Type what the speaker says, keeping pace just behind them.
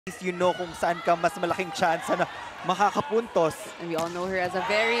You know kung saan ka mas malaking chance na makakapuntos. And we all know her as a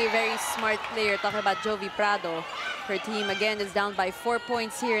very, very smart player. Talking about Jovi Prado. Her team again is down by 4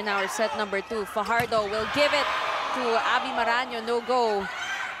 points here in our set number 2. Fajardo will give it to Abby Maraño. No go.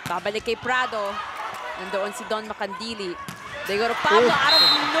 Babalik kay Prado. Nandoon si Don Macandili. They go to Pablo out of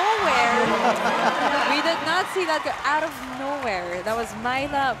nowhere. We did not see that go out of nowhere. That was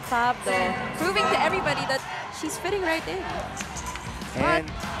Myla Pablo, proving to everybody that she's fitting right in. And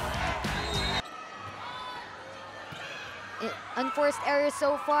unforced errors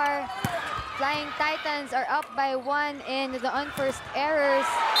so far. Flying Titans are up by 1 in the unforced errors.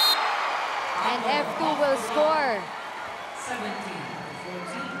 And F2 will score.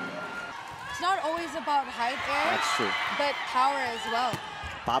 It's not always about height, Eric. That's true. But power as well.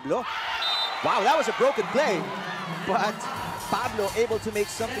 Pablo. Wow, that was a broken play. But Pablo able to make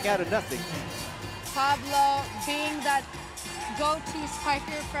something out of nothing. Pablo being that go-to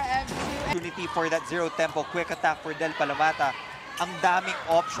spiker for F2. Opportunity for that zero tempo quick attack for Del Palamata. Ang daming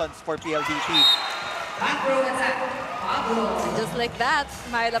options for PLDT. And just like that,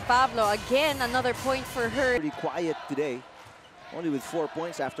 Myla Pablo, again, another point for her. Pretty quiet today, only with 4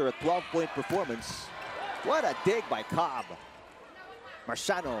 points after a 12-point performance. What a dig by Cobb.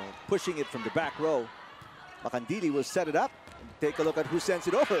 Marciano pushing it from the back row. Macandili will set it up. And take a look at who sends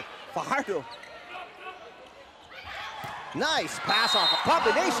it over. Fajardo. Nice pass off, a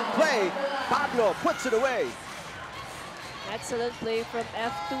combination play. Pablo puts it away. Excellent play from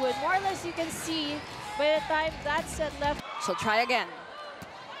F2, and more or less you can see by the time that set left. She'll try again.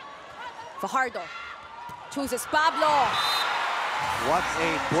 Fajardo chooses Pablo. What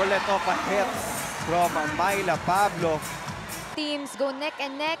a bullet of a hit from Myla Pablo. Teams go neck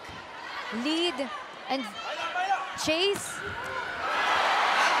and neck, lead and chase.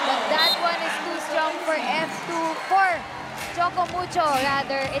 But that one is too strong for F2, for Choco Mucho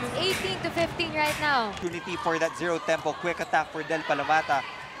rather. It's 18-15 right now. Opportunity for that zero tempo quick attack for Del Palamata.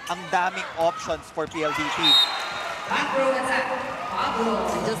 Ang daming options for PLDT.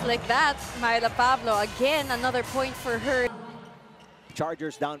 And just like that, Myla Pablo, again, another point for her.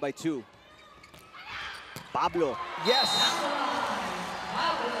 Chargers down by 2. Pablo, yes!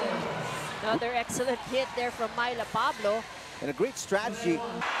 Another excellent hit there from Myla Pablo. And a great strategy.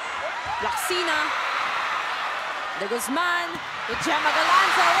 Laxina. De Guzman to Gemma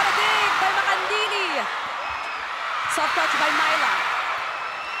Galanza. What a dig by Macandili. Soft touch by Myla.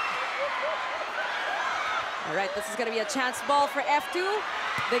 All right, this is going to be a chance ball for F2.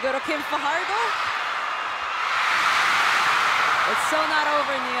 They go to Kim Fajardo. It's so not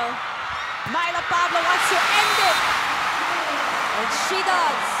over, Neil. Myla Pablo wants to end it. And she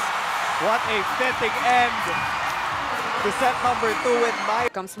does. What a fitting end to set number 2 with Myla.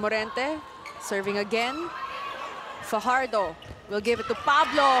 Comes Morente, serving again. Fajardo will give it to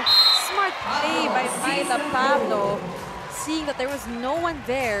Pablo. Smart play by Myla Pablo, seeing that there was no one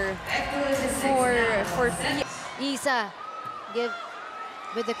there for Isa give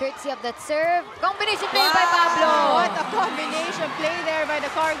with the courtesy of that serve. Combination play by Pablo. What a combination play there by the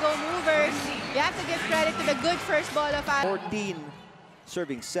cargo movers. You have to give credit to the good first ball of 14,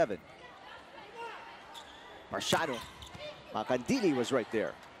 serving 7. Marciano. Macandili was right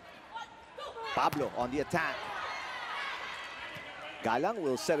there. Pablo on the attack. Galang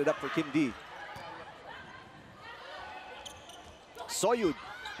will set it up for Kim D. Soyud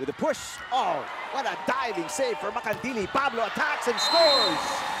with a push. Oh, what a diving save for Macandili. Pablo attacks and scores.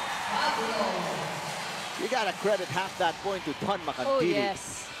 You gotta credit half that point to Don Macandili. Oh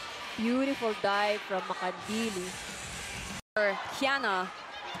yes, beautiful dive from Macandili. For Kiana.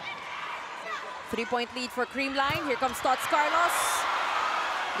 3-point lead for Creamline. Here comes Tots Carlos.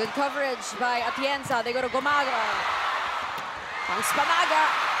 Good coverage by Atienza. They go to Gomaga. Pang Spamaga.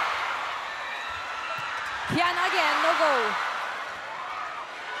 Kiana again, no go.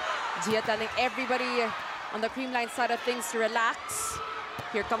 Gia telling everybody on the Creamline side of things to relax.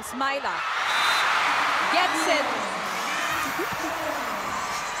 Here comes Myla. Gets it.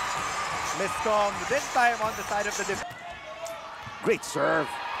 Miscom this time on the side of the defense. Great serve.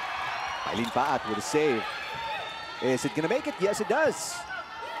 Eileen Paat with a save. Is it gonna make it? Yes, it does.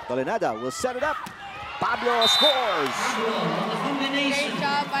 Tolenada will set it up. Pablo scores. Great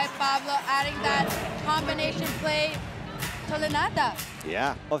job by Pablo adding that combination play to Tolenada.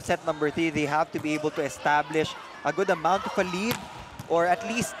 Yeah. Of set number 3, they have to be able to establish a good amount of a lead, or at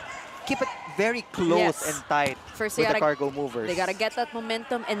least keep it very close and tight First, with the cargo movers. They gotta get that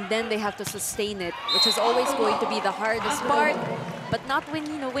momentum, and then they have to sustain it, which is always going to be the hardest part. But not when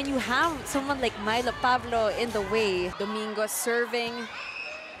when you have someone like Myla Pablo in the way. Domingo serving.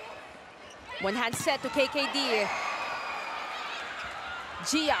 One hand set to KKD.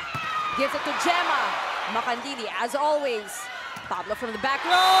 Gia gives it to Gemma. Makandili, as always. Pablo from the back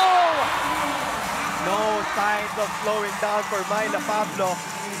row. No signs of slowing down for Myla Pablo.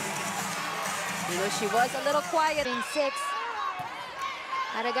 You know, she was a little quiet. In 6.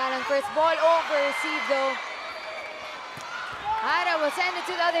 Aragalang first ball over, received though. Ara will send it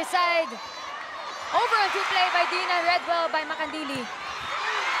to the other side. Over on 2 play by Dina, read well by Makandili.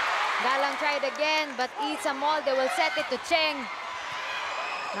 Galang tried again, but eats a mall. They will set it to Cheng.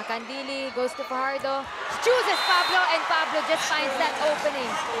 Makandili goes to Fajardo. Chooses Pablo, and Pablo just finds that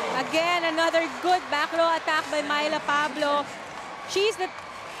opening. Again, another good back row attack by Myla Pablo. She's the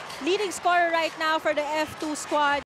leading scorer right now for the F2 squad.